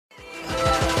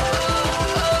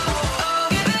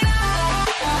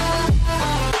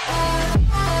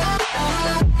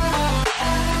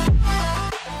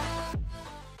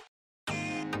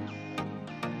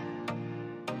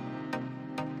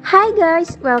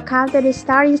guys, welcome to the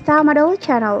Starring Star Model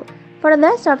channel. For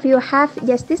those of you who have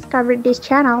just discovered this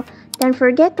channel, don't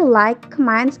forget to like,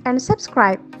 comment, and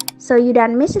subscribe so you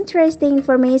don't miss interesting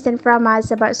information from us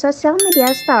about social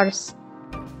media stars.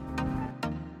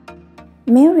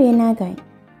 Mary Nagai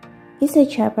is a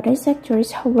Japanese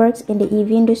actress who works in the EV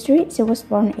industry. She was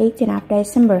born 18th of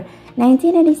December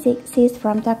 1986. She is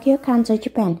from Tokyo, Kanto,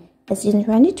 Japan. As in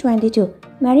 2022,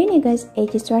 Mary Nagai's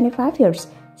age is 25 years.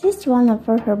 She is well known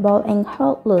for her bold and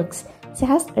hot looks. She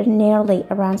has earned nearly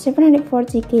around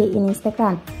 740k in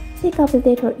Instagram. She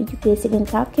completed her education in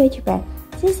Tokyo, Japan.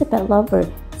 She is a pet lover.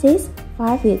 She is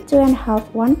 5 feet 2.5,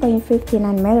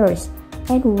 1.59 meters,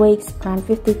 and weighs around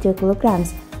 52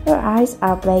 kilograms. Her eyes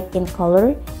are black in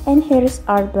color and hairs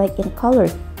are black in color.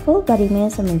 Full body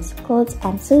measurements, clothes,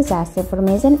 and shoes as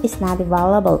information is not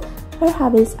available. Her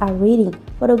hobbies are reading,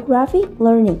 photography,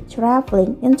 learning,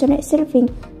 traveling, internet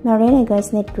surfing. Mary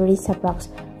Nagai's net worth is approx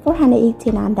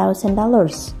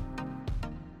 $489,000.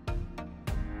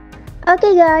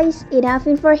 Okay guys, enough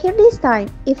info here this time.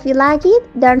 If you like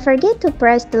it, don't forget to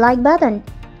press the like button.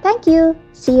 Thank you.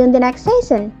 See you in the next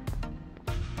session.